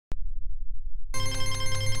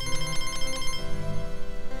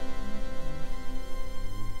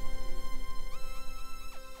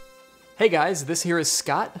Hey guys, this here is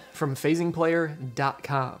Scott from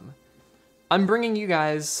phasingplayer.com. I'm bringing you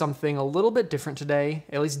guys something a little bit different today,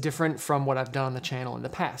 at least different from what I've done on the channel in the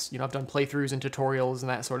past. You know, I've done playthroughs and tutorials and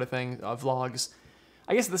that sort of thing, vlogs.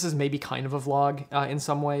 I guess this is maybe kind of a vlog in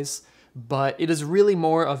some ways, but it is really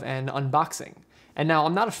more of an unboxing. And now,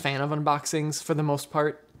 I'm not a fan of unboxings for the most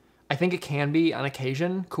part. I think it can be, on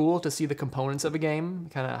occasion, cool to see the components of a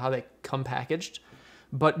game, kind of how they come packaged.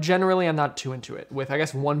 But generally, I'm not too into it, with, I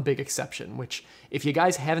guess, one big exception, which, if you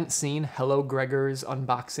guys haven't seen Hello Gregor's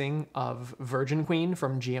unboxing of Virgin Queen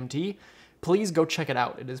from GMT, please go check it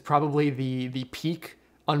out. It is probably the peak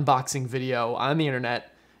unboxing video on the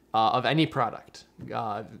internet of any product.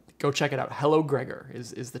 Go check it out. Hello Gregor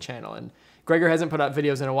is the channel, and Gregor hasn't put out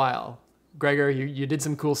videos in a while. Gregor, you did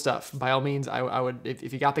some cool stuff. By all means, I would,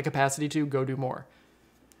 if you got the capacity to, go do more.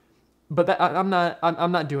 But I'm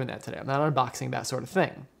not doing that today. I'm not unboxing that sort of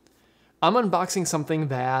thing. I'm unboxing something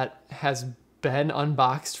that has been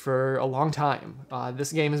unboxed for a long time.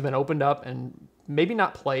 This game has been opened up and maybe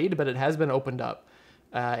not played, but it has been opened up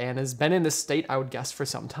and has been in this state, I would guess, for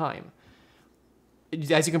some time.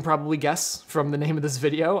 As you can probably guess from the name of this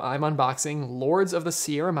video, I'm unboxing Lords of the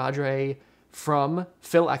Sierra Madre from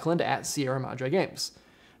Phil Eklund at Sierra Madre Games.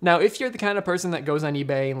 Now, if you're the kind of person that goes on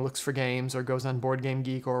eBay and looks for games, or goes on Board Game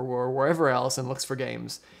Geek or wherever else and looks for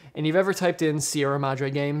games, and you've ever typed in Sierra Madre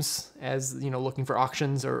Games as, you know, looking for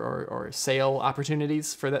auctions or sale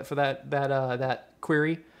opportunities for that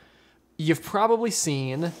query, you've probably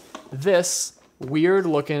seen this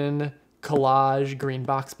weird-looking collage green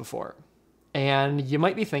box before. And you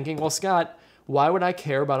might be thinking, well, Scott, why would I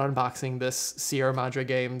care about unboxing this Sierra Madre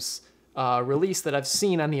Games release that I've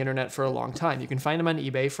seen on the internet for a long time? You can find them on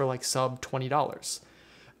eBay for like sub $20.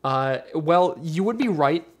 Well, you would be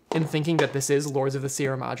right in thinking that this is Lords of the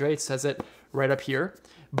Sierra Madre. It says it right up here,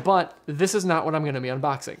 but this is not what I'm going to be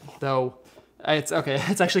unboxing, though. It's okay.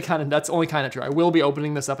 It's actually that's only kind of true. I will be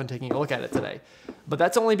opening this up and taking a look at it today, but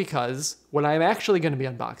that's only because what I'm actually going to be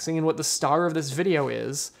unboxing and what the star of this video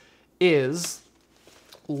is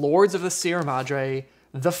Lords of the Sierra Madre,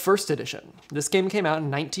 the first edition. This game came out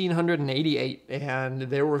in 1988, and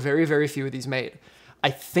there were very, very few of these made. I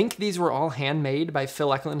think these were all handmade by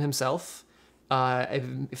Phil Eklund himself.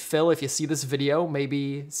 Phil, if you see this video,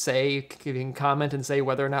 maybe you can comment and say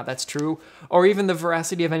whether or not that's true, or even the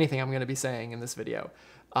veracity of anything I'm going to be saying in this video.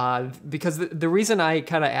 Because the reason I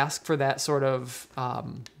kind of ask for that sort of,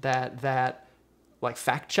 like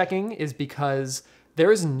fact-checking is because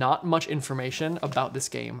there is not much information about this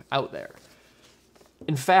game out there.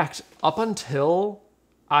 In fact, up until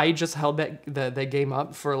I just held that game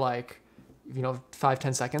up for like,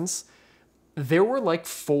 5-10 seconds, there were like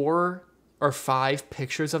 4 or 5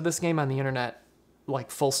 pictures of this game on the internet, like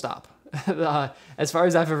full stop. As far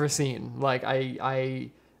as I've ever seen, like I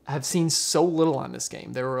have seen so little on this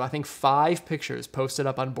game. There were, I think, 5 pictures posted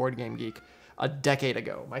up on Board Game Geek a decade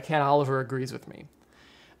ago. My cat Oliver agrees with me.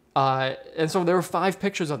 And so there were 5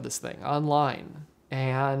 pictures of this thing online,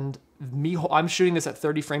 and I'm shooting this at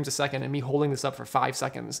 30 frames a second, and me holding this up for 5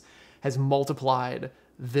 seconds has multiplied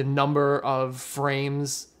the number of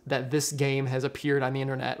frames that this game has appeared on the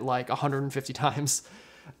internet like 150 times.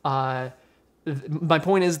 My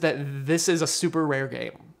point is that this is a super rare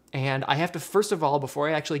game, and I have to, first of all, before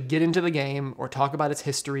I actually get into the game or talk about its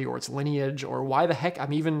history or its lineage or why the heck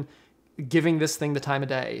I'm even giving this thing the time of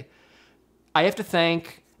day, I have to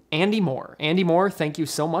thank Andy Moore. Andy Moore, thank you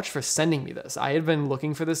so much for sending me this. I had been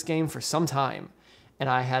looking for this game for some time, and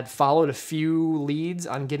I had followed a few leads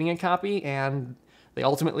on getting a copy, and they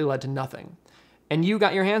ultimately led to nothing. And you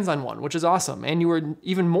got your hands on one, which is awesome. And you were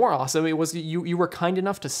even more awesome. It was you were kind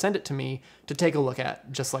enough to send it to me to take a look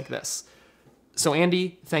at, just like this. So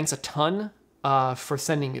Andy, thanks a ton for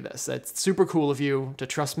sending me this. It's super cool of you to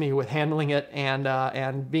trust me with handling it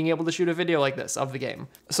and being able to shoot a video like this of the game.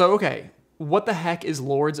 So okay. What the heck is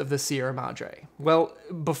Lords of the Sierra Madre? Well,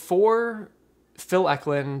 before Phil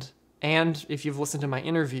Eklund, and if you've listened to my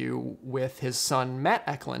interview with his son Matt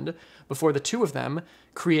Eklund, before the two of them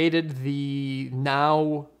created the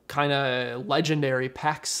now kind of legendary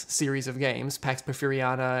PAX series of games, PAX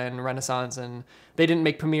Porfiriana and Renaissance, and they didn't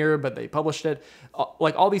make Premiere, but they published it,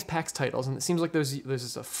 like all these PAX titles, and it seems like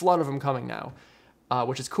there's a flood of them coming now,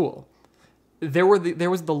 which is cool. There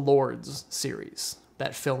was the Lords series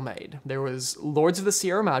that Phil made. There was Lords of the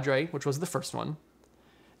Sierra Madre, which was the first one.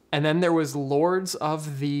 And then there was Lords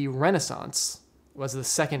of the Renaissance, was the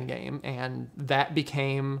second game, and that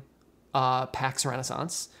became PAX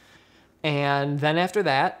Renaissance. And then after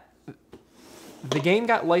that, the game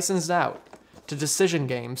got licensed out to Decision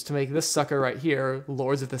Games to make this sucker right here,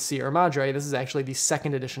 Lords of the Sierra Madre. This is actually the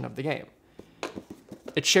second edition of the game.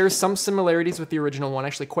 It shares some similarities with the original one,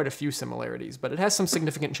 actually quite a few similarities, but it has some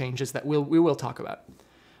significant changes that we will talk about.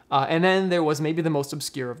 And then there was maybe the most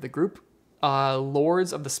obscure of the group,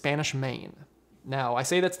 Lords of the Spanish Main. Now, I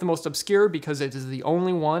say that's the most obscure because it is the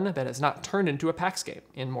only one that has not turned into a PAX game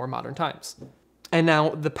in more modern times. And now,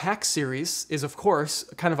 the PAX series is, of course,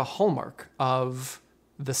 kind of a hallmark of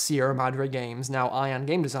the Sierra Madre Games, now Ion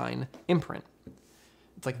Game Design, imprint.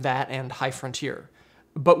 It's like that and High Frontier.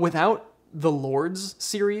 But without the Lords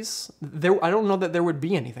series, I don't know that there would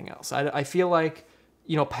be anything else. I feel like,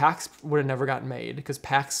 you know, PAX would have never gotten made because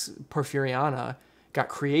PAX Porfiriana got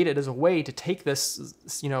created as a way to take this,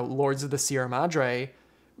 you know, Lords of the Sierra Madre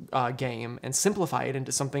game and simplify it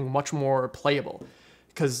into something much more playable.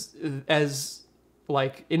 Because as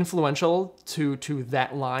like influential to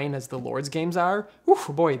that line as the Lords games are, oof,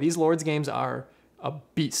 boy, these Lords games are a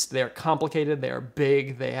beast. They're complicated, they're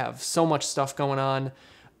big, they have so much stuff going on.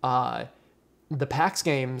 The PAX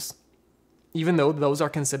games, even though those are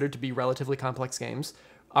considered to be relatively complex games,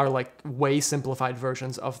 are like way simplified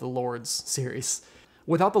versions of the Lords series.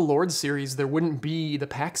 Without the Lords series, there wouldn't be the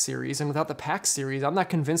PAX series, and without the PAX series, I'm not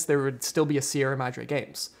convinced there would still be a Sierra Madre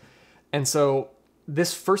Games. And so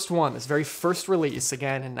this first one, this very first release,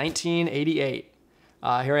 again in 1988,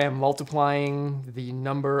 here I am multiplying the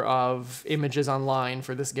number of images online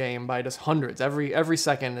for this game by just hundreds. Every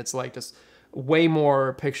second, it's like just way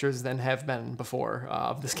more pictures than have been before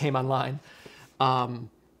of this game online.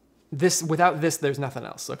 Without this, there's nothing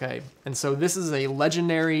else, okay? And so this is a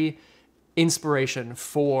legendary inspiration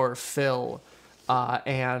for Phil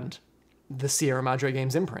and the Sierra Madre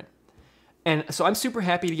Games imprint. And so I'm super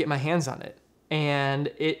happy to get my hands on it. And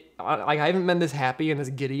I haven't been this happy and this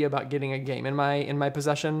giddy about getting a game in my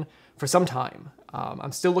possession for some time.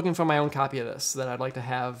 I'm still looking for my own copy of this that I'd like to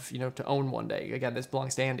have, you know, to own one day. Again, this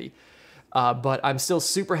belongs to Andy. But I'm still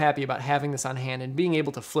super happy about having this on hand and being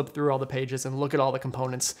able to flip through all the pages and look at all the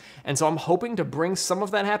components. And so I'm hoping to bring some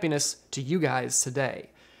of that happiness to you guys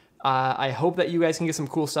today. I hope that you guys can get some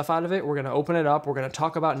cool stuff out of it. We're going to open it up. We're going to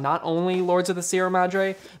talk about not only Lords of the Sierra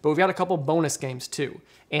Madre, but we've got a couple bonus games too.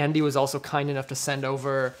 Andy was also kind enough to send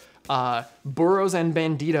over Burros and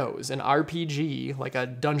Banditos, an RPG, like a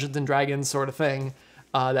Dungeons and Dragons sort of thing,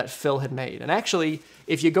 that Phil had made. And actually,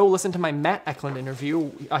 if you go listen to my Matt Eklund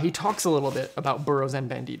interview, he talks a little bit about Burros and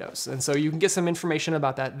Banditos. And so you can get some information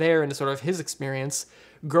about that there and sort of his experience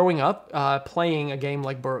growing up playing a game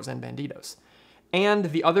like Burros and Banditos.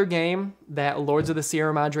 And the other game that Lords of the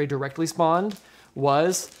Sierra Madre directly spawned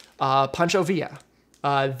was Pancho Villa.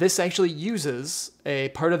 This actually uses a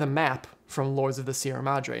part of the map from Lords of the Sierra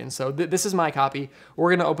Madre. And so this is my copy. We're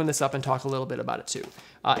going to open this up and talk a little bit about it too.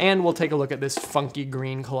 And we'll take a look at this funky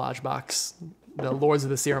green collage box, the Lords of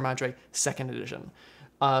the Sierra Madre 2nd edition.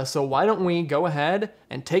 So why don't we go ahead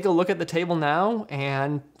and take a look at the table now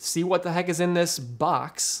and see what the heck is in this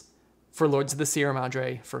box for Lords of the Sierra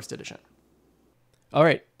Madre 1st edition. All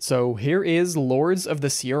right, so here is Lords of the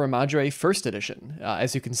Sierra Madre 1st edition.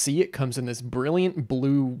 As you can see, it comes in this brilliant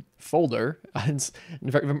blue folder. It's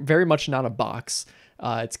very much not a box.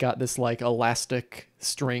 It's got this like elastic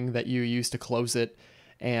string that you use to close it.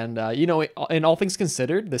 And, you know, in all things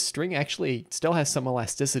considered, the string actually still has some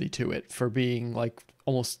elasticity to it for being like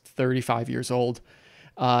almost 35 years old.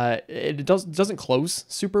 It doesn't close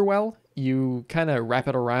super well. You kind of wrap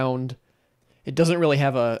it around. It doesn't really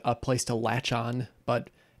have a place to latch on,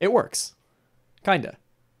 but it works. Kinda.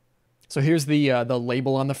 So here's the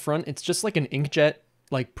label on the front. It's just like an inkjet,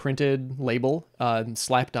 like printed label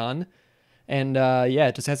slapped on. And yeah,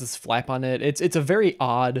 it just has this flap on it. It's a very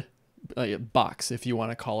odd box, if you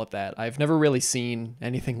want to call it that. I've never really seen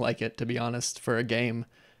anything like it, to be honest, for a game.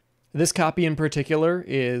 This copy in particular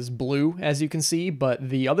is blue, as you can see, but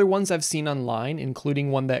the other ones I've seen online,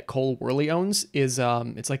 including one that Cole Worley owns, is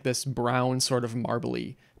it's like this brown sort of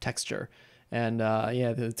marbly texture. And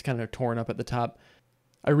yeah, it's kind of torn up at the top.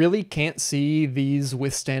 I really can't see these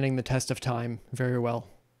withstanding the test of time very well.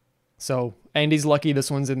 So Andy's lucky this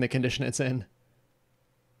one's in the condition it's in.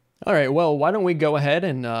 All right, well, why don't we go ahead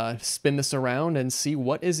and spin this around and see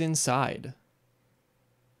what is inside.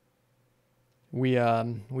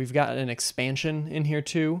 We've got an expansion in here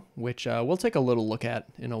too, which we'll take a little look at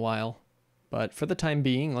in a while. But for the time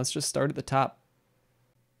being, let's just start at the top.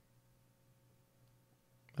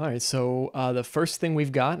 All right, so the first thing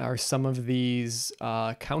we've got are some of these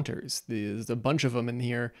counters. There's a bunch of them in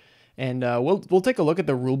here. And we'll take a look at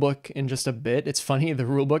the rulebook in just a bit. It's funny, the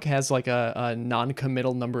rulebook has like a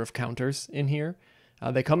non-committal number of counters in here.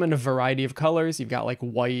 They come in a variety of colors. You've got like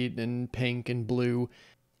white and pink and blue.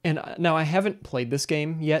 And now I haven't played this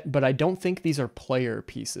game yet, but I don't think these are player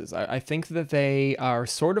pieces. I think that they are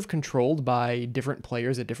sort of controlled by different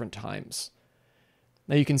players at different times.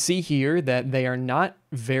 Now you can see here that they are not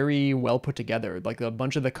very well put together. Like a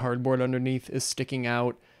bunch of the cardboard underneath is sticking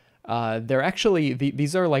out. They're actually,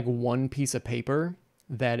 these are like one piece of paper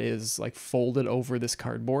that is like folded over this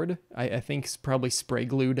cardboard. I think it's probably spray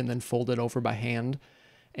glued and then folded over by hand,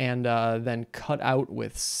 and then cut out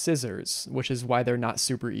with scissors, which is why they're not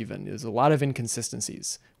super even. There's a lot of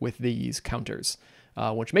inconsistencies with these counters,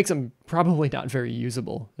 which makes them probably not very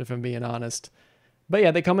usable, if I'm being honest. But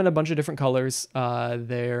yeah, they come in a bunch of different colors.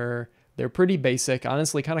 They're pretty basic,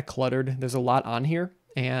 honestly, kind of cluttered. There's a lot on here,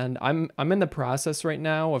 and I'm in the process right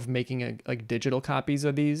now of making like digital copies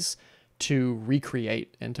of these to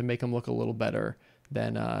recreate and to make them look a little better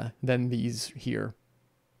than these here.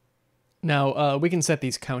 Now, we can set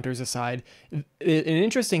these counters aside. An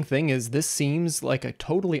interesting thing is this seems like a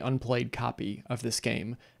totally unplayed copy of this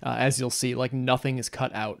game. As you'll see, like nothing is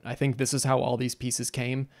cut out. I think this is how all these pieces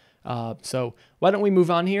came. So why don't we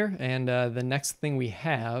move on here? And the next thing we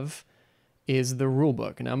have is the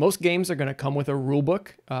rulebook. Now, most games are going to come with a rulebook.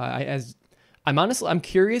 I'm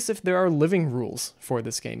curious if there are living rules for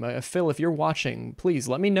this game. Phil, if you're watching, please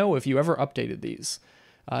let me know if you ever updated these.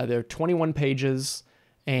 They're 21 pages.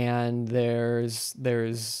 And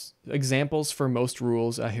there's examples for most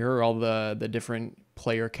rules. Here are all the different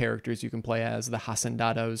player characters you can play as, the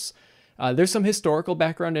hacendados. There's some historical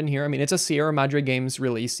background in here. I mean, it's a Sierra Madre Games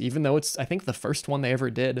release, even though it's, I think, the first one they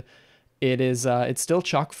ever did. It's still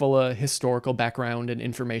chock full of historical background and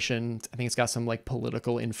information. I think it's got some like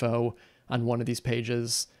political info on one of these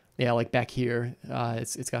pages. Yeah, like back here,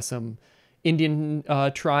 it's got some Indian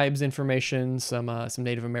tribes information, some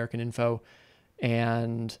Native American info.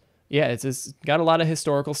 And yeah, it's got a lot of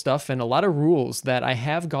historical stuff and a lot of rules that I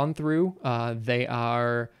have gone through. They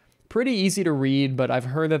are pretty easy to read, but I've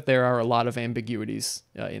heard that there are a lot of ambiguities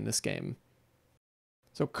in this game.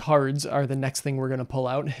 So cards are the next thing we're going to pull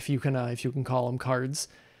out, if you can call them cards.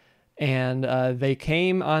 And they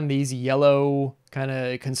came on these yellow kind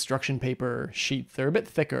of construction paper sheets. They're a bit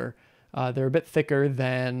thicker. They're a bit thicker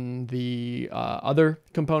than the other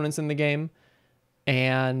components in the game.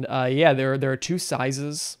 And yeah, there are two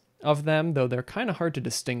sizes of them, though they're kind of hard to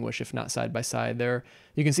distinguish if not side by side.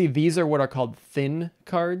 You can see these are what are called thin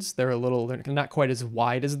cards. They're not quite as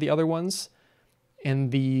wide as the other ones.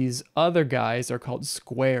 And these other guys are called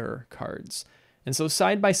square cards. And so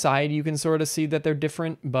side by side, you can sort of see that they're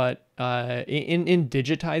different, but in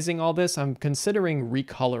digitizing all this, I'm considering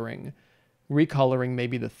recoloring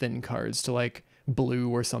maybe the thin cards to like blue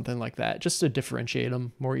or something like that, just to differentiate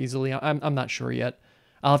them more easily. I'm not sure yet.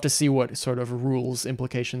 I'll have to see what sort of rules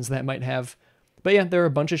implications that might have. But yeah, there are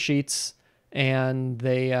a bunch of sheets, and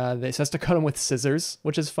they says to cut them with scissors,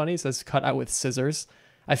 which is funny. It says cut out with scissors.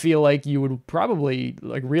 I feel like you would probably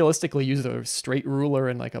like realistically use a straight ruler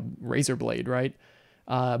and like a razor blade, right?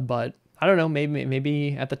 But I don't know,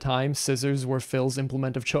 maybe at the time scissors were Phil's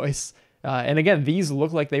implement of choice. And again, these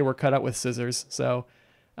look like they were cut out with scissors, so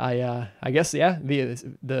I guess, yeah,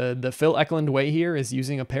 the Phil Eklund way here is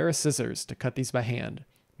using a pair of scissors to cut these by hand.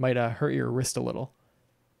 Might hurt your wrist a little.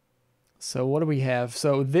 So what do we have?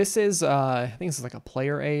 So this is, I think this is like a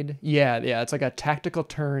player aid. Yeah, it's like a tactical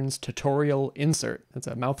turns tutorial insert. That's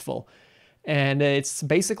a mouthful. And it's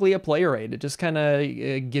basically a player aid. It just kind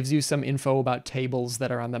of gives you some info about tables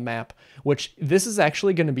that are on the map, which this is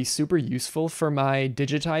actually going to be super useful for my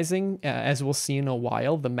digitizing. As we'll see in a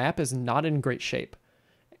while, the map is not in great shape.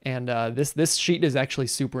 And this sheet is actually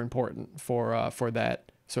super important for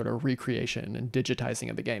that sort of recreation and digitizing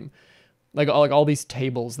of the game. Like all these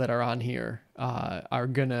tables that are on here are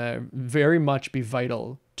gonna very much be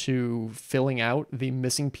vital to filling out the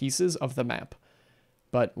missing pieces of the map.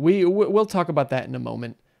 But we'll talk about that in a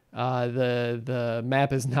moment. The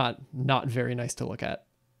map is not very nice to look at.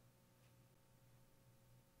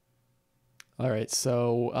 All right,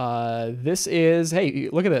 so this is, hey,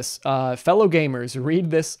 look at this. Fellow gamers,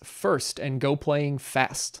 read this first and go playing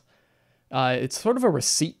fast. It's sort of a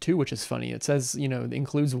receipt too, which is funny. It says, it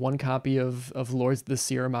includes one copy of Lords of the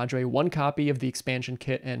Sierra Madre, one copy of the expansion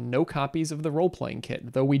kit, and no copies of the role-playing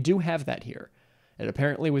kit, though we do have that here. It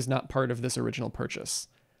apparently was not part of this original purchase.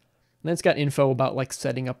 And then it's got info about like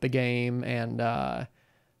setting up the game and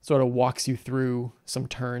sort of walks you through some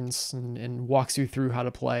turns and walks you through how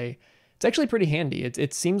to play. It's actually pretty handy.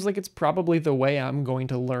 It seems like it's probably the way I'm going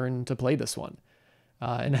to learn to play this one.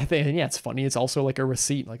 And I think, yeah, it's funny. It's also like a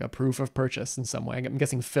receipt, like a proof of purchase in some way. I'm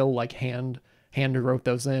guessing Phil like hand wrote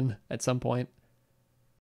those in at some point.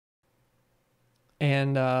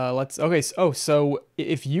 And so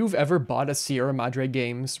if you've ever bought a Sierra Madre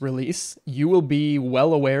Games release, you will be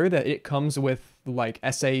well aware that it comes with like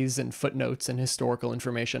essays and footnotes and historical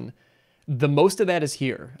information. The most of that is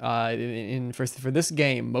here. For this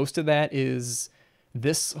game, most of that is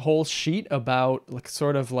this whole sheet about like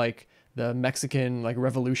sort of like the Mexican like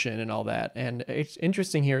Revolution and all that. And it's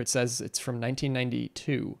interesting here. It says it's from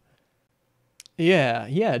 1992.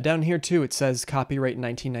 Yeah, down here too. It says copyright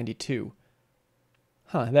 1992.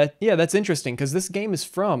 That's interesting because this game is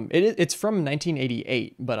it's from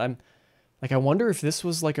 1988, but I wonder if this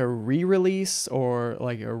was like a re-release or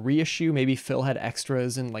like a reissue. Maybe Phil had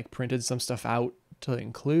extras and like printed some stuff out to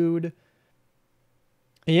include.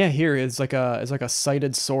 Yeah, here is like a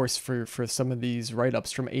cited source for some of these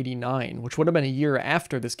write-ups from 89, which would have been a year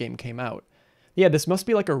after this game came out. Yeah, this must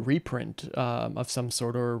be like a reprint of some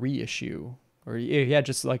sort or a reissue. Or yeah,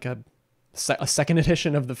 just like a second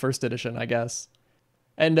edition of the first edition, I guess.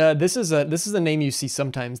 And this is a name you see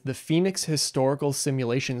sometimes. The Phoenix Historical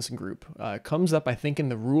Simulations Group comes up, I think, in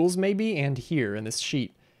the rules maybe, and here in this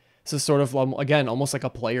sheet. This is sort of again almost like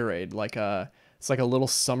a player aid, it's like a little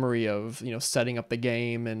summary of setting up the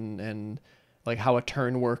game and like how a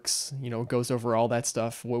turn works. It goes over all that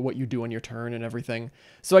stuff, what you do on your turn and everything.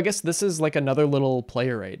 So I guess this is like another little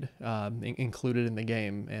player aid included in the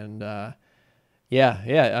game, and.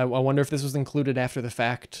 I wonder if this was included after the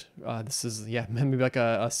fact. This is maybe like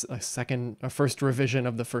a first revision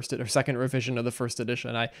of the first or second revision of the first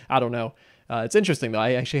edition. I don't know. It's interesting though.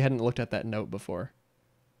 I actually hadn't looked at that note before.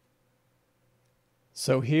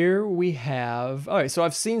 So here we have. All right, so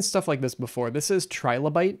I've seen stuff like this before. This is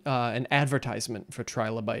Trilobite, an advertisement for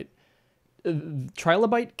Trilobite.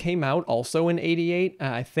 Trilobite came out also in '88.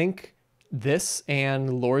 I think. This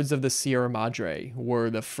and Lords of the Sierra Madre were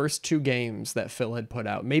the first two games that Phil had put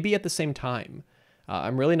out, maybe at the same time.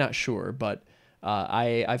 I'm really not sure, but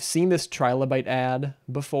I've seen this Trilobite ad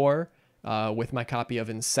before with my copy of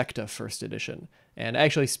Insecta First Edition. And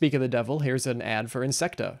actually, speak of the devil, here's an ad for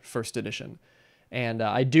Insecta First Edition. And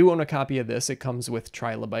I do own a copy of this. It comes with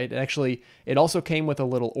Trilobite. Actually, it also came with a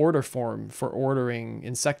little order form for ordering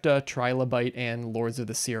Insecta, Trilobite, and Lords of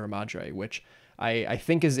the Sierra Madre, which I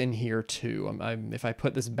think is in here too. If I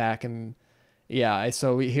put this back and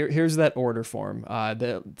so here's that order form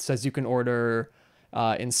that says you can order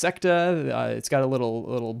Insecta. It's got a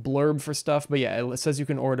little blurb for stuff, but yeah, it says you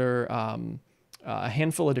can order a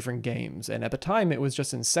handful of different games. And at the time, it was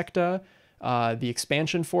just Insecta, the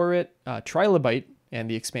expansion for it, Trilobite, and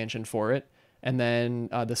the expansion for it, and then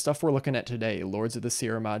the stuff we're looking at today, Lords of the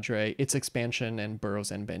Sierra Madre, its expansion, and Burros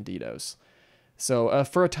and Bandidos. So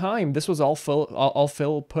for a time, this was all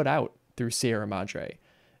Phil put out through Sierra Madre,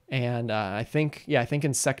 and I think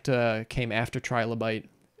Insecta came after Trilobite,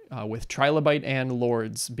 with Trilobite and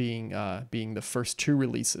Lords being the first two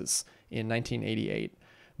releases in 1988.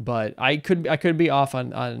 But I could be off on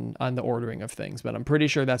the ordering of things, but I'm pretty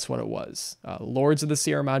sure that's what it was. Lords of the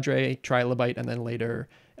Sierra Madre, Trilobite, and then later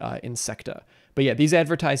Insecta. But yeah, these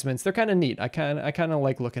advertisements, they're kind of neat. I kind of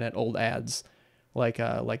like looking at old ads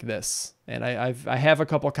like this, and I have a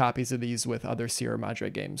couple copies of these with other Sierra Madre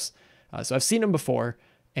games, so I've seen them before,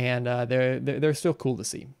 and they're still cool to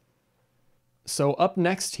see. So up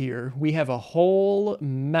next here we have a whole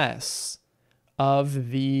mess of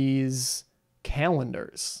these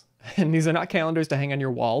calendars, and these are not calendars to hang on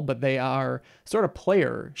your wall, but they are sort of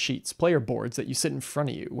player sheets, player boards that you sit in front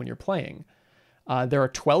of you when you're playing. There are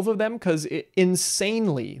 12 of them because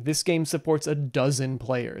insanely this game supports 12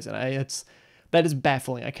 players, and that is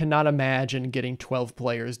baffling. I cannot imagine getting 12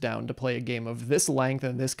 players down to play a game of this length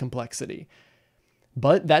and this complexity.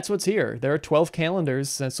 But that's what's here. There are 12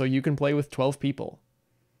 calendars, and so you can play with 12 people.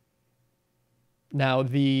 Now,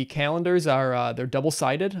 the calendars are they're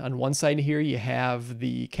double-sided. On one side here, you have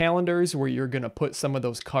the calendars where you're going to put some of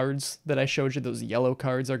those cards that I showed you. Those yellow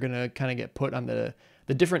cards are going to kind of get put on the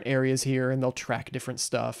different areas here, and they'll track different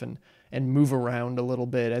stuff and move around a little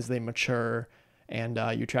bit as they mature. And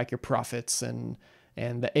you track your profits and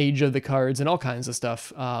the age of the cards and all kinds of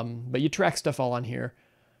stuff. But you track stuff all on here.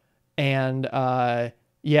 And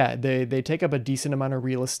they take up a decent amount of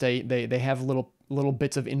real estate. They have little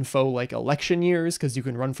bits of info like election years, because you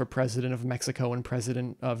can run for president of Mexico and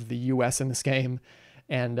president of the US in this game.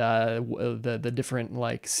 And the different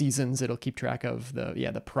like seasons, it'll keep track of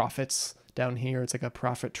the profits down here. It's like a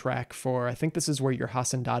profit track for, I think this is where your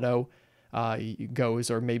hacendado goes,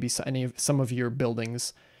 or maybe some of your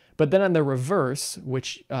buildings. But then on the reverse,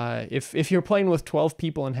 which if you're playing with 12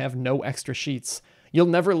 people and have no extra sheets, you'll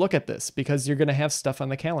never look at this because you're going to have stuff on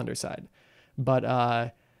the calendar side. But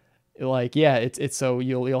it's so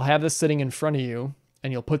you'll have this sitting in front of you,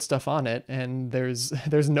 and you'll put stuff on it, and there's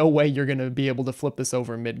no way you're going to be able to flip this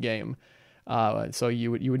over mid-game. So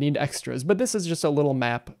you would need extras, but this is just a little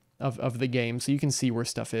map of the game, so you can see where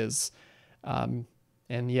stuff is.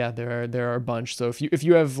 And yeah, there are a bunch. So if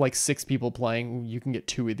you have like 6 people playing, you can get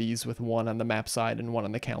 2 of these, with 1 on the map side and 1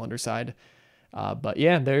 on the calendar side. But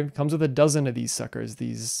yeah, there comes with a dozen of these suckers.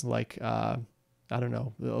 These like I don't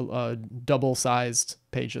know, double-sized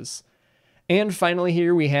pages. And finally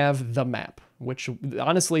here we have the map, which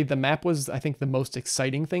honestly the map was, I think, the most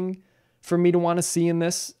exciting thing for me to want to see in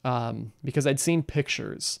this, because I'd seen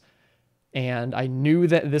pictures and I knew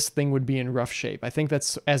that this thing would be in rough shape. I think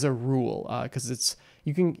that's as a rule, because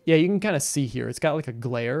you can kind of see here, it's got like a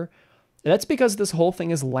glare. That's because this whole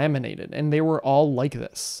thing is laminated, and they were all like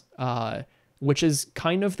this, which is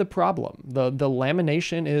kind of the problem. The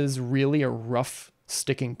lamination is really a rough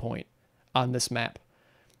sticking point on this map.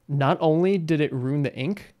 Not only did it ruin the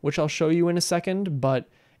ink, which I'll show you in a second, but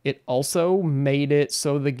it also made it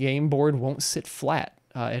so the game board won't sit flat.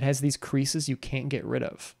 It has these creases you can't get rid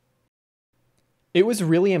of. It was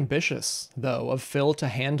really ambitious, though, of Phil to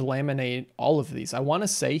hand laminate all of these. I want to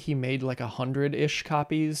say he made like 100-ish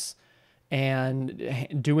copies,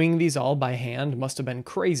 and doing these all by hand must have been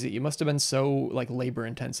crazy. It must have been so like labor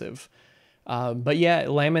intensive. But yeah,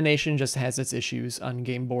 lamination just has its issues on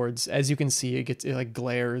game boards. As you can see, it like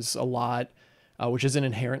glares a lot, which is an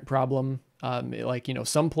inherent problem. Like, you know,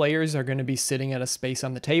 some players are going to be sitting at a space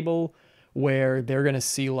on the table where they're going to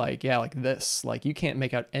see like, yeah, like this. Like, you can't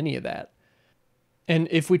make out any of that. And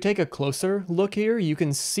if we take a closer look here, you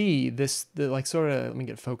can see this, like sort of, let me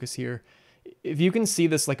get focus here. If you can see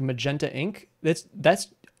this like magenta ink, that's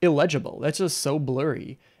illegible. That's just so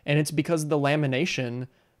blurry. And it's because the lamination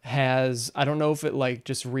has, I don't know if it like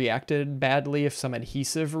just reacted badly, if some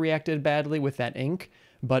adhesive reacted badly with that ink,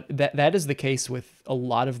 but that is the case with a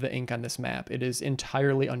lot of the ink on this map. It is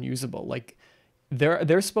entirely unusable. Like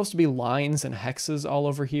there's supposed to be lines and hexes all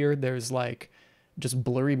over here. There's like just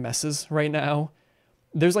blurry messes right now.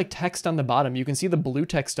 There's like text on the bottom. You can see the blue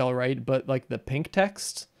text all right, but like the pink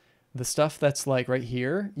text, the stuff that's like right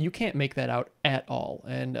here, you can't make that out at all.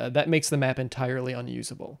 And that makes the map entirely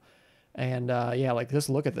unusable. And yeah, like just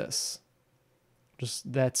look at this. Just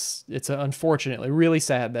it's unfortunately really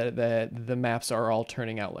sad that the maps are all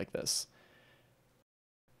turning out like this.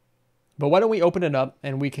 But why don't we open it up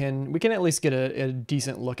and we can at least get a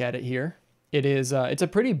decent look at it here. It is it's a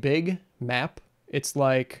pretty big map. It's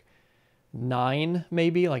like 9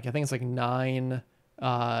 maybe, like I think it's like 9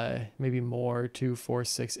 maybe more, 2 4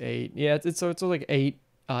 6 8. Yeah, it's like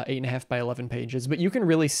 8.5 by 11 pages, but you can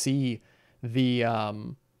really see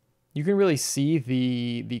the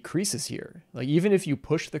creases here. Like even if you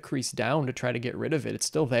push the crease down to try to get rid of it, it's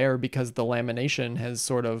still there because the lamination has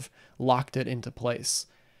sort of locked it into place.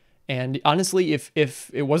 And honestly, if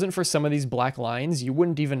it wasn't for some of these black lines, you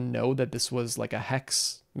wouldn't even know that this was like a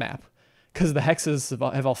hex map, because the hexes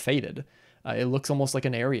have all faded. It looks almost like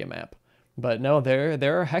an area map. But no,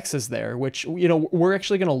 there are hexes there, which, you know, we're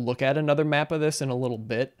actually going to look at another map of this in a little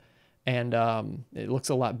bit. And it looks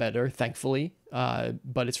a lot better, thankfully.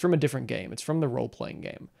 But it's from a different game. It's from the role-playing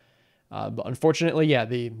game. But unfortunately, yeah,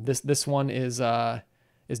 this one is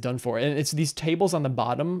done for. And it's these tables on the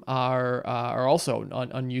bottom are also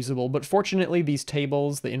unusable. But fortunately, these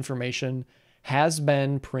tables, the information, has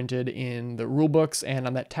been printed in the rulebooks and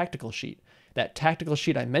on that tactical sheet. That tactical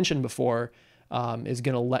sheet I mentioned before is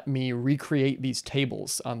going to let me recreate these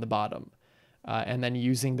tables on the bottom. And then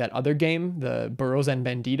using that other game, the Burros and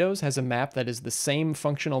Bandidos, has a map that is the same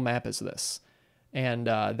functional map as this. And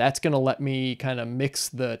that's going to let me kind of mix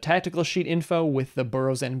the tactical sheet info with the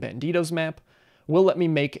Burros and Bandidos map. Will let me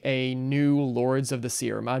make a new Lords of the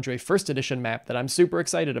Sierra Madre first edition map that I'm super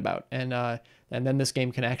excited about. And then this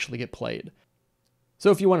game can actually get played. So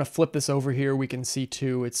if you want to flip this over here, we can see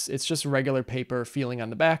too, it's just regular paper feeling on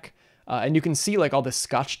the back. And you can see like all this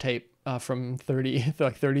Scotch tape from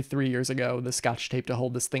 33 years ago, the Scotch tape to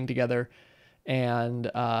hold this thing together. And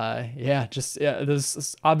yeah,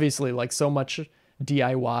 there's obviously like so much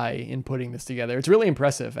DIY in putting this together. It's really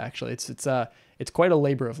impressive, actually. It's quite a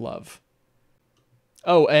labor of love.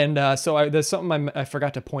 Oh, and there's something I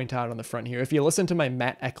forgot to point out on the front here. If you listen to my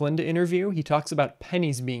Matt Eklund interview, he talks about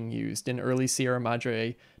pennies being used in early Sierra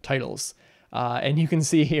Madre titles. And you can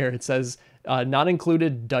see here, it says, not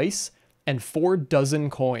included dice and 4 dozen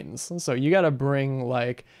coins. So you gotta bring a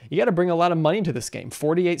lot of money to this game,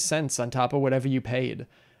 48 cents on top of whatever you paid.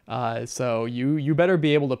 So you better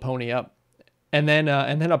be able to pony up. And then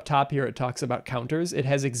up top here, it talks about counters. It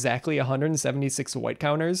has exactly 176 white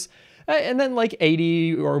counters. And then like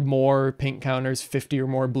 80 or more pink counters, 50 or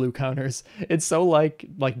more blue counters. It's so like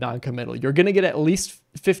non-committal. You're gonna get at least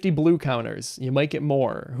 50 blue counters. You might get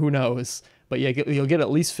more, who knows? But yeah, you'll get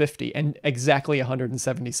at least 50 and exactly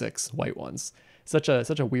 176 white ones. Such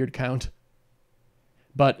a weird count.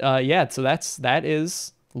 But yeah, so that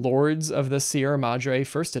is Lords of the Sierra Madre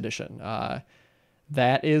First Edition.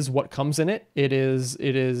 That is what comes in it. It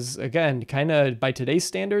is again kind of by today's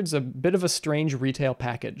standards a bit of a strange retail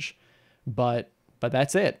package, but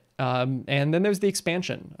that's it. And then there's the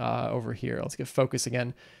expansion over here. Let's get focus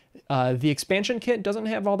again. The expansion kit doesn't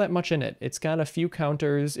have all that much in it. It's got a few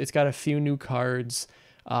counters. It's got a few new cards.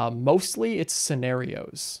 Mostly it's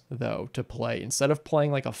scenarios though to play. Instead of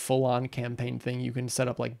playing like a full-on campaign thing, you can set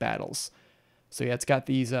up like battles. So yeah, it's got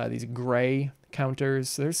these gray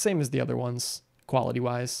counters. They're the same as the other ones,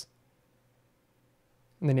 quality-wise.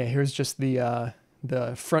 And then yeah, here's just the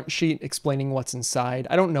front sheet explaining what's inside.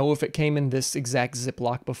 I don't know if it came in this exact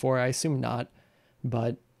Ziploc before. I assume not,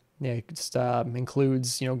 but yeah, it just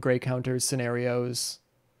includes, you know, gray counters, scenarios,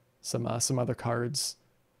 some other cards.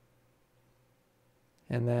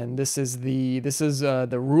 And then this is the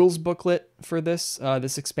rules booklet for this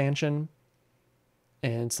expansion.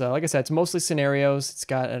 And so, like I said, it's mostly scenarios. It's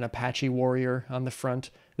got an Apache warrior on the front.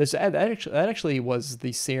 That actually was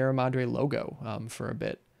the Sierra Madre logo for a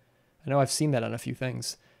bit. I know I've seen that on a few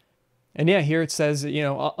things. And yeah, here it says, you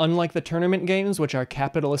know, unlike the tournament games, which are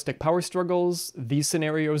capitalistic power struggles, these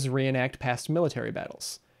scenarios reenact past military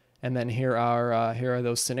battles. And then here are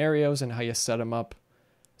those scenarios and how you set them up.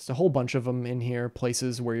 There's a whole bunch of them in here,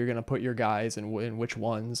 places where you're going to put your guys and which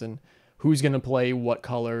ones, and who's going to play what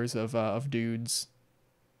colors of dudes.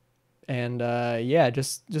 And yeah,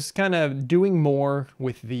 just kind of doing more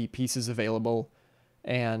with the pieces available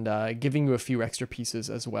and giving you a few extra pieces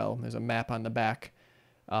as well. There's a map on the back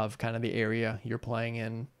of kind of the area you're playing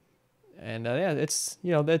in. And yeah, it's,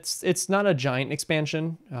 you know, it's not a giant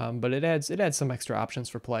expansion, but it adds some extra options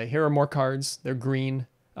for play. Here are more cards. They're green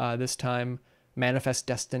this time. Manifest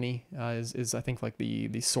Destiny is I think like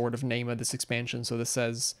the sort of name of this expansion. So this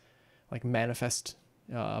says like Manifest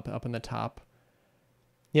up in the top.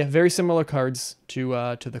 Yeah, very similar cards to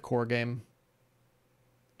the core game.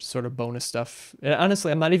 Just sort of bonus stuff. And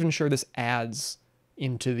honestly, I'm not even sure this adds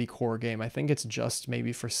into the core game. I think it's just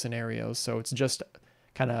maybe for scenarios. So it's just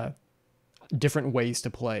kind of different ways to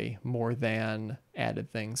play more than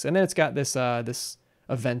added things. And then it's got this this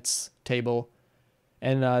events table.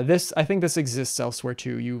 And I think this exists elsewhere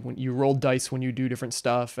too. You roll dice when you do different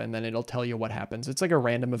stuff, and then it'll tell you what happens. It's like a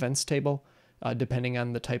random events table, depending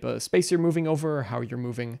on the type of space you're moving over or how you're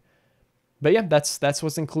moving. But yeah, that's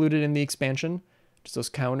what's included in the expansion. Just those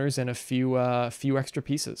counters and a few extra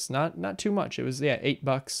pieces. Not too much. It was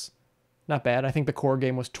 $8. Not bad. I think the core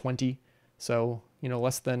game was 20, so you know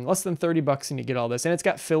less than $30, and you get all this. And it's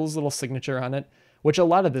got Phil's little signature on it, which a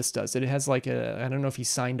lot of this does. It has like I don't know if he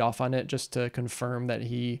signed off on it just to confirm that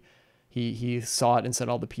he saw it and said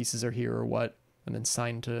all the pieces are here or what, and then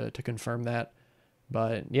signed to confirm that.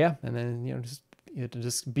 But yeah, and then you know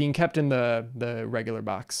just being kept in the regular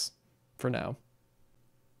box for now.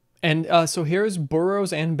 And so here's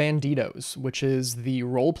Burros and Banditos, which is the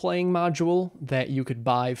role-playing module that you could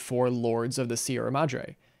buy for Lords of the Sierra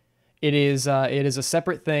Madre. It is a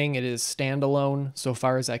separate thing. It is standalone, so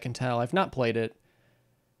far as I can tell. I've not played it.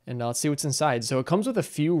 And let's see what's inside. So it comes with a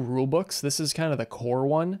few rule books. This is kind of the core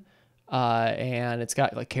one. And it's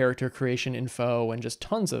got like character creation info and just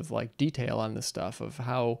tons of like detail on this stuff of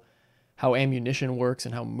how ammunition works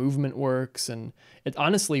and how movement works. And it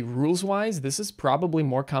honestly, rules-wise, this is probably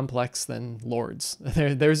more complex than Lords.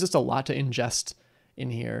 There's just a lot to ingest in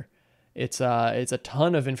here. It's a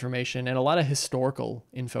ton of information and a lot of historical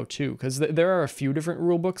info too, because there are a few different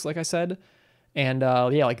rule books, like I said. And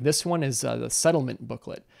yeah, like this one is the settlement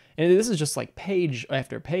booklet. And this is just like page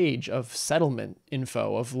after page of settlement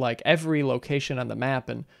info of like every location on the map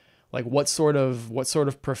and like what sort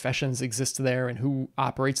of professions exist there and who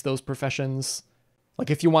operates those professions. Like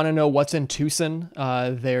if you want to know what's in Tucson,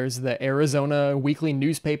 there's the Arizona Weekly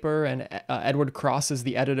newspaper, and Edward Cross is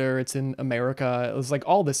the editor. It's in America. It's like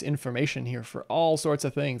all this information here for all sorts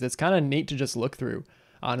of things. It's kind of neat to just look through,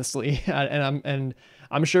 honestly. And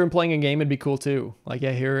I'm sure in playing a game it'd be cool too. Like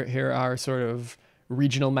yeah, here are sort of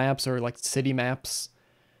regional maps or like city maps.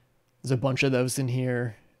 There's a bunch of those in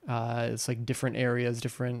here. It's like different areas,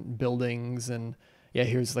 different buildings, and yeah,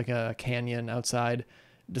 here's like a canyon outside.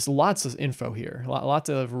 Just lots of info here. Lots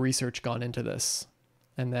of research gone into this.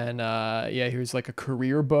 And then yeah, here's like a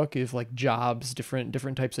career book of like jobs, different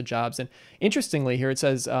types of jobs. And interestingly, here it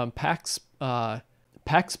says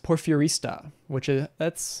Pax Porfirista, which is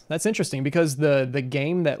that's interesting because the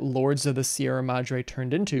game that Lords of the Sierra Madre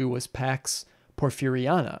turned into was Pax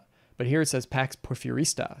Porfiriana, but here it says Pax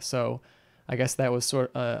Porfirista. So I guess that was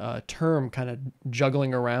sort of a term kind of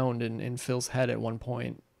juggling around in Phil's head at one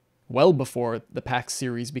point, well before the Pax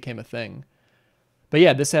series became a thing. But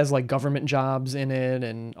yeah, this has like government jobs in it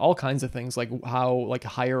and all kinds of things, like how like a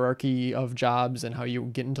hierarchy of jobs and how you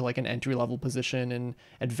get into like an entry level position and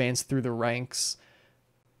advance through the ranks.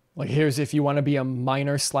 Like here's if you want to be a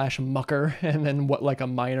miner / mucker, and then what like a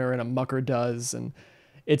miner and a mucker does, and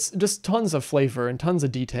it's just tons of flavor and tons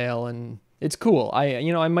of detail, and it's cool.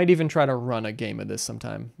 I might even try to run a game of this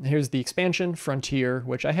sometime. Here's the expansion, Frontier,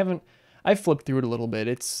 which I've flipped through it a little bit.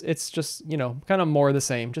 It's just, kind of more of the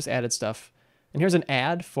same, just added stuff. And here's an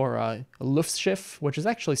ad for a Luftschiff, which is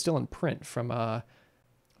actually still in print from RJ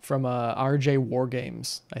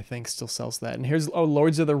Wargames, I think still sells that. And here's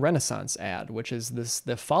Lords of the Renaissance ad, which is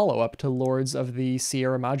the follow-up to Lords of the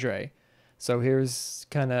Sierra Madre. So here's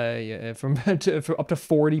kind of from up to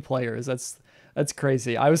 40 players. That's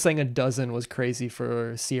crazy. I was saying a dozen was crazy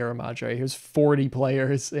for Sierra Madre. Here's 40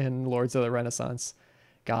 players in Lords of the Renaissance.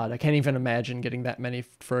 God, I can't even imagine getting that many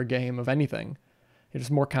for a game of anything. There's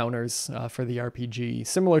more counters for the RPG,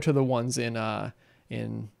 similar to the ones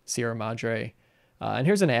in Sierra Madre. And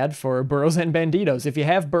here's an ad for Burros and Banditos. If you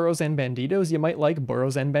have Burros and Banditos, you might like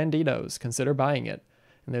Burros and Banditos. Consider buying it.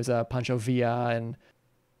 And there's a Pancho Villa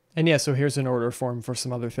and yeah, so here's an order form for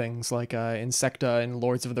some other things like Insecta and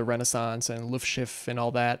Lords of the Renaissance and Luftschiff and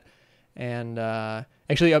all that. And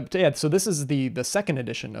so this is the second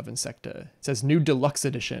edition of Insecta. It says New Deluxe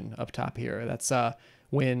Edition up top here. That's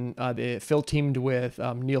when Phil teamed with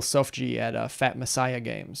Neil Sofji at Fat Messiah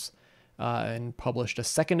Games and published a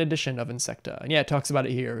second edition of Insecta. And yeah, it talks about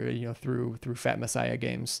it here, through Fat Messiah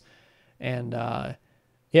Games. And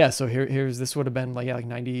yeah, so here's this would have been like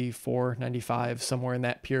 94, 95, somewhere in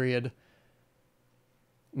that period.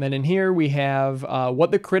 And then in here we have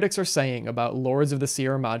what the critics are saying about Lords of the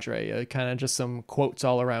Sierra Madre, kind of just some quotes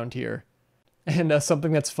all around here. And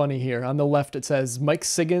something that's funny here, on the left it says, Mike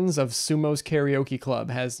Siggins of Sumo's Karaoke Club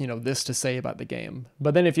has, this to say about the game.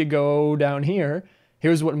 But then if you go down here,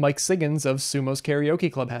 here's what Mike Siggins of Sumo's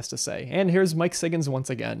Karaoke Club has to say. And here's Mike Siggins once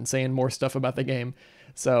again, saying more stuff about the game.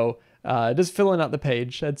 So just filling out the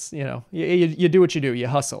page, that's, you do what you do, you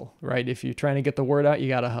hustle, right? If you're trying to get the word out, you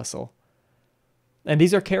gotta hustle. And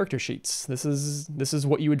these are character sheets. This is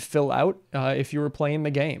what you would fill out if you were playing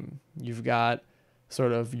the game. You've got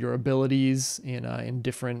sort of your abilities in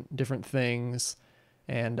different things,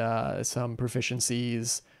 and some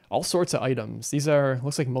proficiencies, all sorts of items. These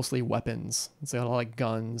looks like mostly weapons. It's got a lot like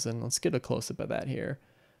guns, and let's get a close-up of that here.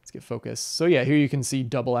 Let's get focused. So yeah, here you can see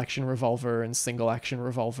double action revolver and single action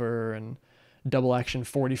revolver and double action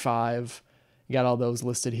 45. You got all those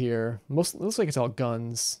listed here. Looks like it's all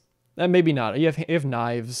guns. Maybe not. You have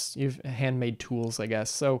knives. You have handmade tools, I guess.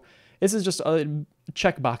 So this is just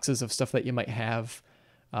check boxes of stuff that you might have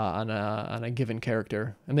on a given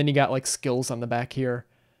character. And then you got like skills on the back here.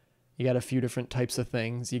 You got a few different types of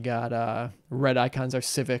things. You got red icons are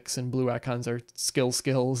civics and blue icons are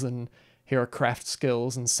skills, and here are craft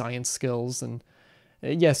skills and science skills. And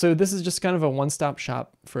yeah, so this is just kind of a one-stop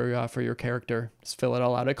shop for your character. Just fill it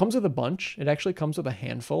all out. It comes with a bunch. It actually comes with a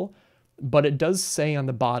handful, but it does say on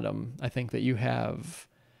the bottom, I think, that you have,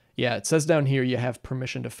 yeah, it says down here you have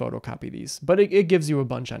permission to photocopy these, but it gives you a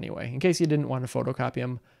bunch anyway, in case you didn't want to photocopy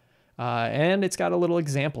them. And it's got a little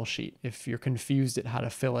example sheet if you're confused at how to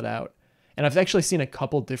fill it out. And I've actually seen a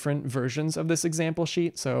couple different versions of this example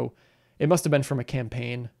sheet, so it must have been from a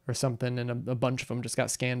campaign or something, and a bunch of them just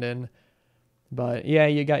got scanned in. But yeah,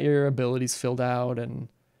 you got your abilities filled out, and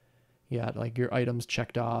you got like your items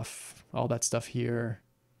checked off, all that stuff here.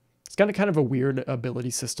 It's got kind of a weird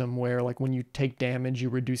ability system where like when you take damage, you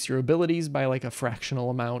reduce your abilities by like a fractional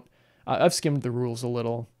amount. I've skimmed the rules a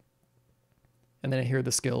little. And then I hear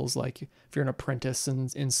the skills, like if you're an apprentice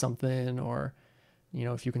in something, or,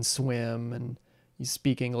 if you can swim and you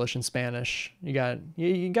speak English and Spanish, you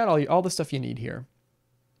got all the stuff you need here.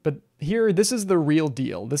 But here, this is the real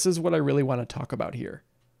deal. This is what I really want to talk about here.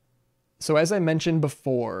 So as I mentioned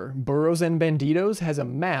before, Burros and Banditos has a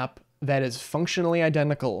map that is functionally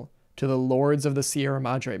identical to the Lords of the Sierra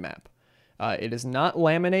Madre map. It is not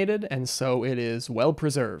laminated, and so it is well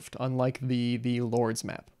preserved, unlike the Lords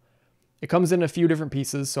map. It comes in a few different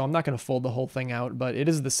pieces, so I'm not going to fold the whole thing out, but it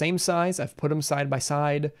is the same size. I've put them side by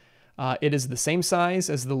side. It is the same size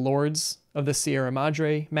as the Lords of the Sierra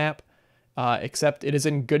Madre map, except it is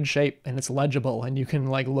in good shape and it's legible, and you can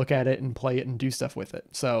like look at it and play it and do stuff with it.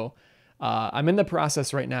 So I'm in the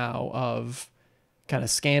process right now of kind of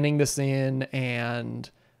scanning this in, and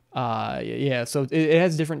yeah, so it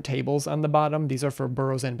has different tables on the bottom. These are for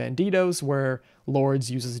burros and banditos, where lords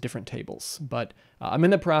uses different tables. But I'm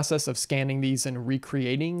in the process of scanning these and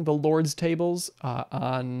recreating the lords tables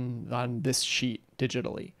on this sheet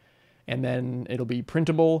digitally, and then it'll be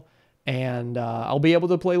printable, and I'll be able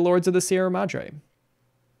to play Lords of the Sierra Madre.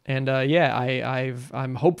 And yeah,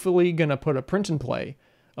 I'm hopefully gonna put a print and play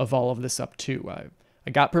of all of this up too. I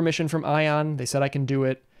got permission from Ion. They said I can do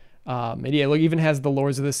it. And yeah, it even has the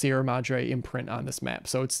Lords of the Sierra Madre imprint on this map.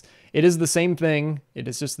 So it is the same thing. It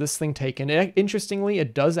is just this thing taken. Interestingly,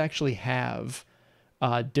 it does actually have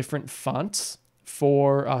different fonts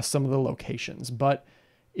for some of the locations, but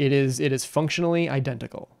it is functionally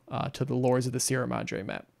identical to the Lords of the Sierra Madre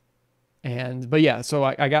map. But yeah, so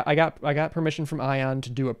I got permission from Ion to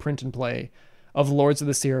do a print and play of Lords of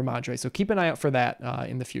the Sierra Madre. So keep an eye out for that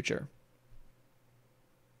in the future.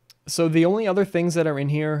 So the only other things that are in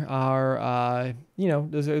here are, you know,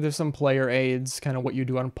 there's some player aids, kind of what you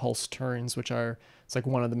do on pulse turns, which are, it's like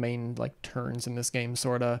one of the main like turns in this game,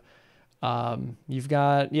 sort of. You've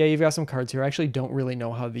got some cards here. I actually don't really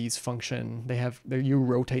know how these function. You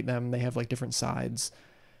rotate them. They have like different sides.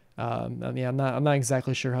 Yeah, I'm not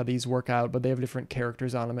exactly sure how these work out, but they have different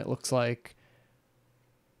characters on them. It looks like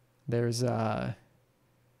there's, I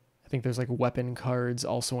think there's like weapon cards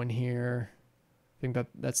also in here. I think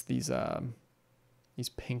that's these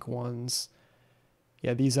pink ones.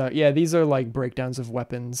 Yeah, these are like breakdowns of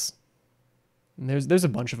weapons. And there's a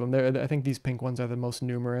bunch of them. I think these pink ones are the most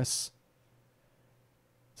numerous.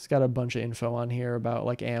 It's got a bunch of info on here about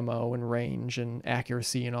like ammo and range and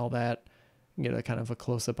accuracy and all that. You get a kind of a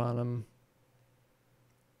close up on them.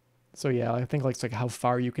 So yeah, I think it's like how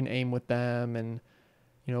far you can aim with them, and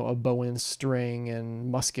you know, a bow and string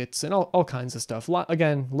and muskets and all kinds of stuff.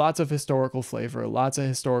 Again, lots of historical flavor, lots of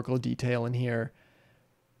historical detail in here.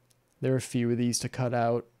 There are a few of these to cut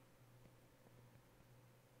out.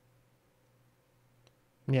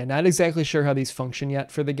 Yeah, not exactly sure how these function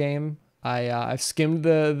yet for the game. I've skimmed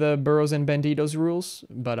the burros and banditos rules,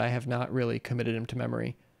 but I have not really committed them to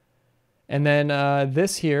memory. And then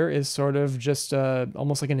this here is sort of just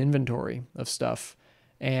almost like an inventory of stuff,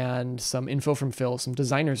 and some info from Phil, some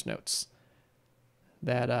designer's notes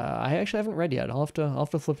that I actually haven't read yet. I'll have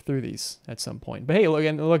to flip through these at some point. But hey,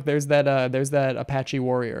 look, there's that Apache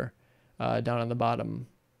warrior down on the bottom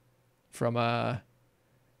from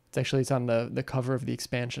it's on the cover of the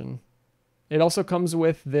expansion. It also comes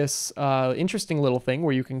with this interesting little thing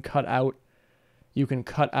where you can cut out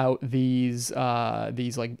these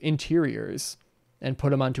like interiors and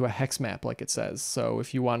put them onto a hex map, like it says. So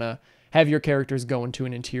if you want to have your characters go into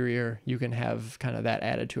an interior, you can have kind of that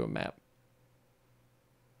added to a map.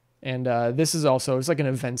 And this is also, it's like an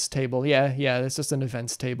events table. Yeah, it's just an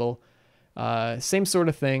events table. Same sort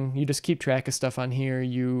of thing. You just keep track of stuff on here.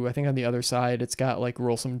 I think on the other side, it's got like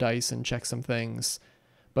roll some dice and check some things.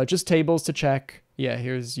 But just tables to check. Yeah,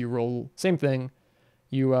 here's you roll, same thing.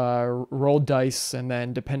 You roll dice, and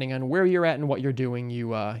then depending on where you're at and what you're doing,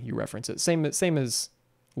 you reference it. Same as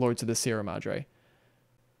Lords of the Sierra Madre.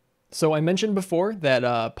 So I mentioned before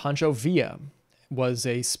that Pancho Villa was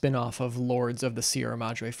a spin-off of Lords of the Sierra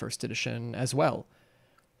Madre First Edition as well.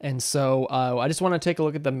 And so I just want to take a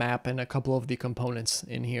look at the map and a couple of the components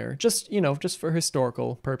in here, just for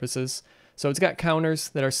historical purposes. So it's got counters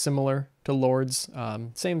that are similar to Lords,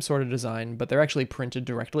 same sort of design, but they're actually printed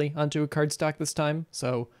directly onto a cardstock this time.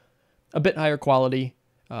 So a bit higher quality,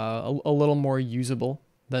 a little more usable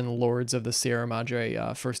than Lords of the Sierra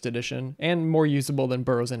Madre First Edition, and more usable than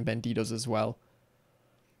Burros and Banditos as well.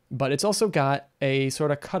 But it's also got a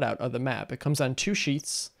sort of cutout of the map. It comes on 2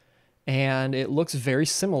 sheets, and it looks very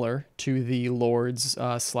similar to the Lords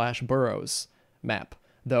 / Burros map.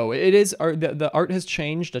 Though the art has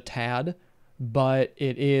changed a tad, but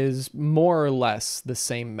it is more or less the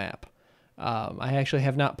same map. I actually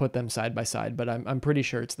have not put them side by side, but I'm pretty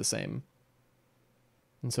sure it's the same.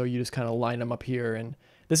 And so you just kind of line them up here, and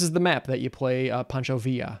this is the map that you play Pancho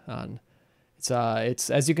Villa on.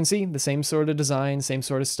 It's as you can see, the same sort of design, same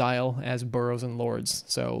sort of style as Burros and Lords.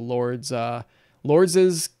 So Lords'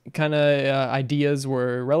 kind of ideas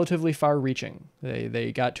were relatively far-reaching.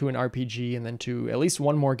 They got to an RPG and then to at least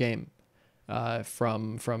one more game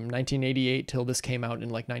from 1988 till this came out in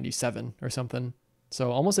like 97 or something.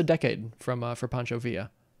 So almost a decade for Pancho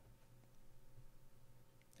Villa.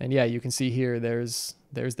 And yeah, you can see here there's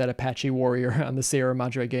that Apache warrior on the Sierra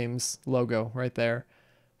Madre Games logo right there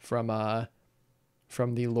from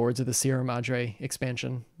the Lords of the Sierra Madre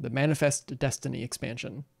expansion, the Manifest Destiny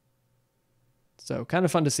expansion. So kind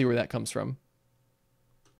of fun to see where that comes from.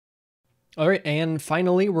 All right, and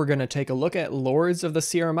finally, we're going to take a look at Lords of the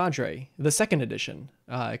Sierra Madre, the second edition.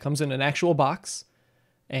 It comes in an actual box,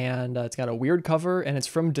 and it's got a weird cover, and it's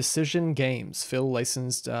from Decision Games. Phil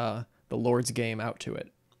licensed the Lords game out to it.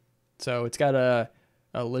 So it's got a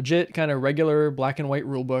legit kind of regular black and white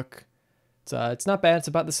rulebook. It's not bad. It's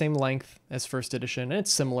about the same length as first edition, and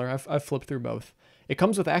it's similar. I've flipped through both. It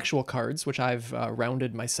comes with actual cards, which I've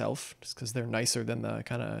rounded myself, just because they're nicer than the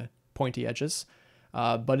kind of pointy edges.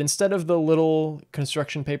 But instead of the little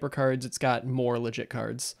construction paper cards, it's got more legit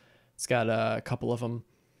cards. It's got a couple of them.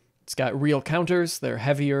 It's got real counters. They're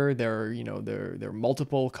heavier. They're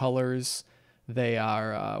multiple colors. They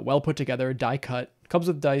are well put together, die cut. Comes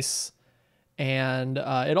with dice, and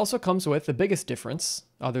it also comes with the biggest difference,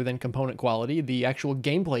 other than component quality. The actual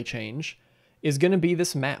gameplay change is going to be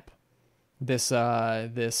this map. This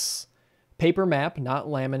paper map, not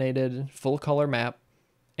laminated, full color map.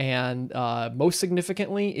 And most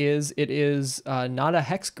significantly it is not a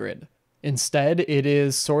hex grid. Instead, it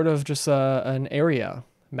is sort of just an area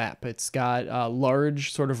map. It's got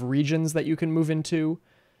large sort of regions that you can move into,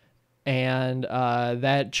 and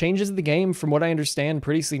that changes the game, from what I understand,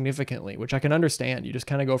 pretty significantly, which I can understand. You just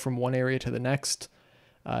kind of go from one area to the next.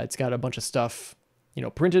 It's got a bunch of stuff,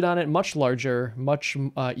 printed on it, much larger, much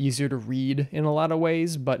easier to read in a lot of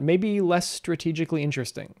ways, but maybe less strategically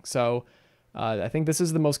interesting. So I think this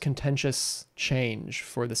is the most contentious change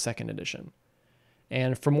for the second edition.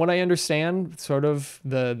 And from what I understand, sort of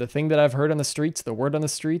the thing that I've heard on the streets, the word on the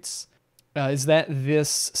streets, is that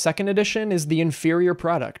this second edition is the inferior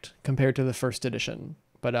product compared to the first edition.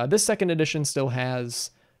 But this second edition still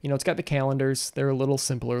has, it's got the calendars. They're a little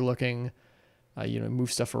simpler looking.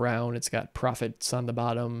 Move stuff around. It's got profits on the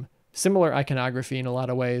bottom. Similar iconography in a lot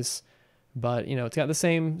of ways. But, it's got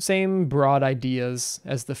the same broad ideas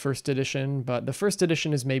as the first edition, but the first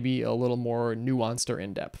edition is maybe a little more nuanced or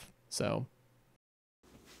in-depth. So,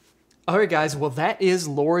 all right, guys. Well, that is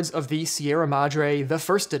Lords of the Sierra Madre, the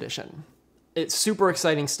first edition. It's super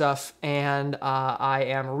exciting stuff, and I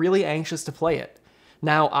am really anxious to play it.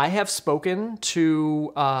 Now, I have spoken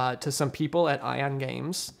to some people at Ion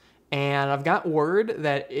Games, and I've got word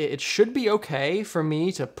that it should be okay for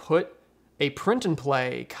me to put a print and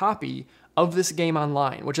play copy of this game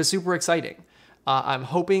online, which is super exciting. I'm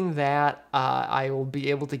hoping that I will be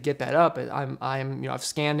able to get that up. I've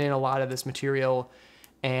scanned in a lot of this material,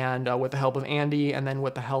 and with the help of Andy, and then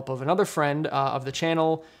with the help of another friend of the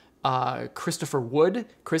channel, Christopher Wood.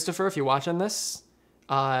 Christopher, if you're watching this,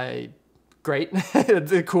 great,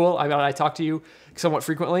 cool. I talk to you somewhat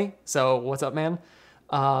frequently, so what's up, man?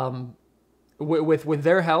 With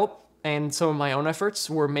their help and some of my own efforts,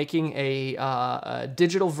 we're making a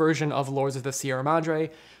digital version of Lords of the Sierra Madre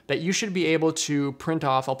that you should be able to print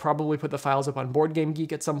off. I'll probably put the files up on Board Game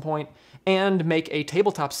Geek at some point, and make a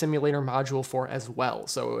tabletop simulator module for as well.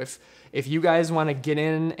 So if you guys want to get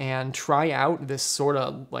in and try out this sort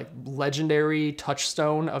of like legendary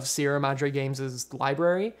touchstone of Sierra Madre Games'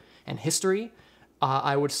 library and history,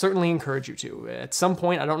 I would certainly encourage you to. At some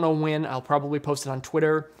point, I don't know when, I'll probably post it on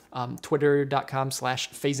Twitter,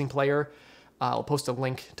 twitter.com/phasingplayer. I'll post a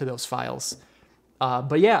link to those files.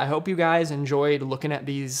 But yeah, I hope you guys enjoyed looking at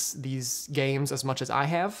these games as much as I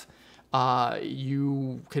have.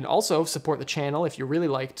 You can also support the channel if you really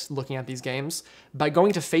liked looking at these games by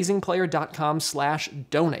going to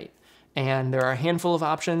phasingplayer.com/donate. And there are a handful of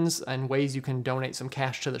options and ways you can donate some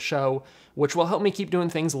cash to the show, which will help me keep doing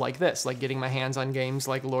things like this, like getting my hands on games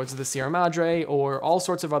like Lords of the Sierra Madre or all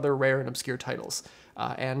sorts of other rare and obscure titles,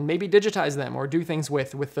 and maybe digitize them or do things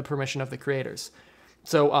with the permission of the creators.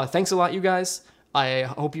 So thanks a lot, you guys. I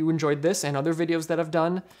hope you enjoyed this and other videos that I've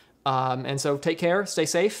done. And so take care, stay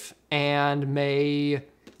safe, and may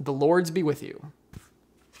the Lords be with you.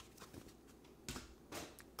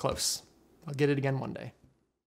 Close. I'll get it again one day.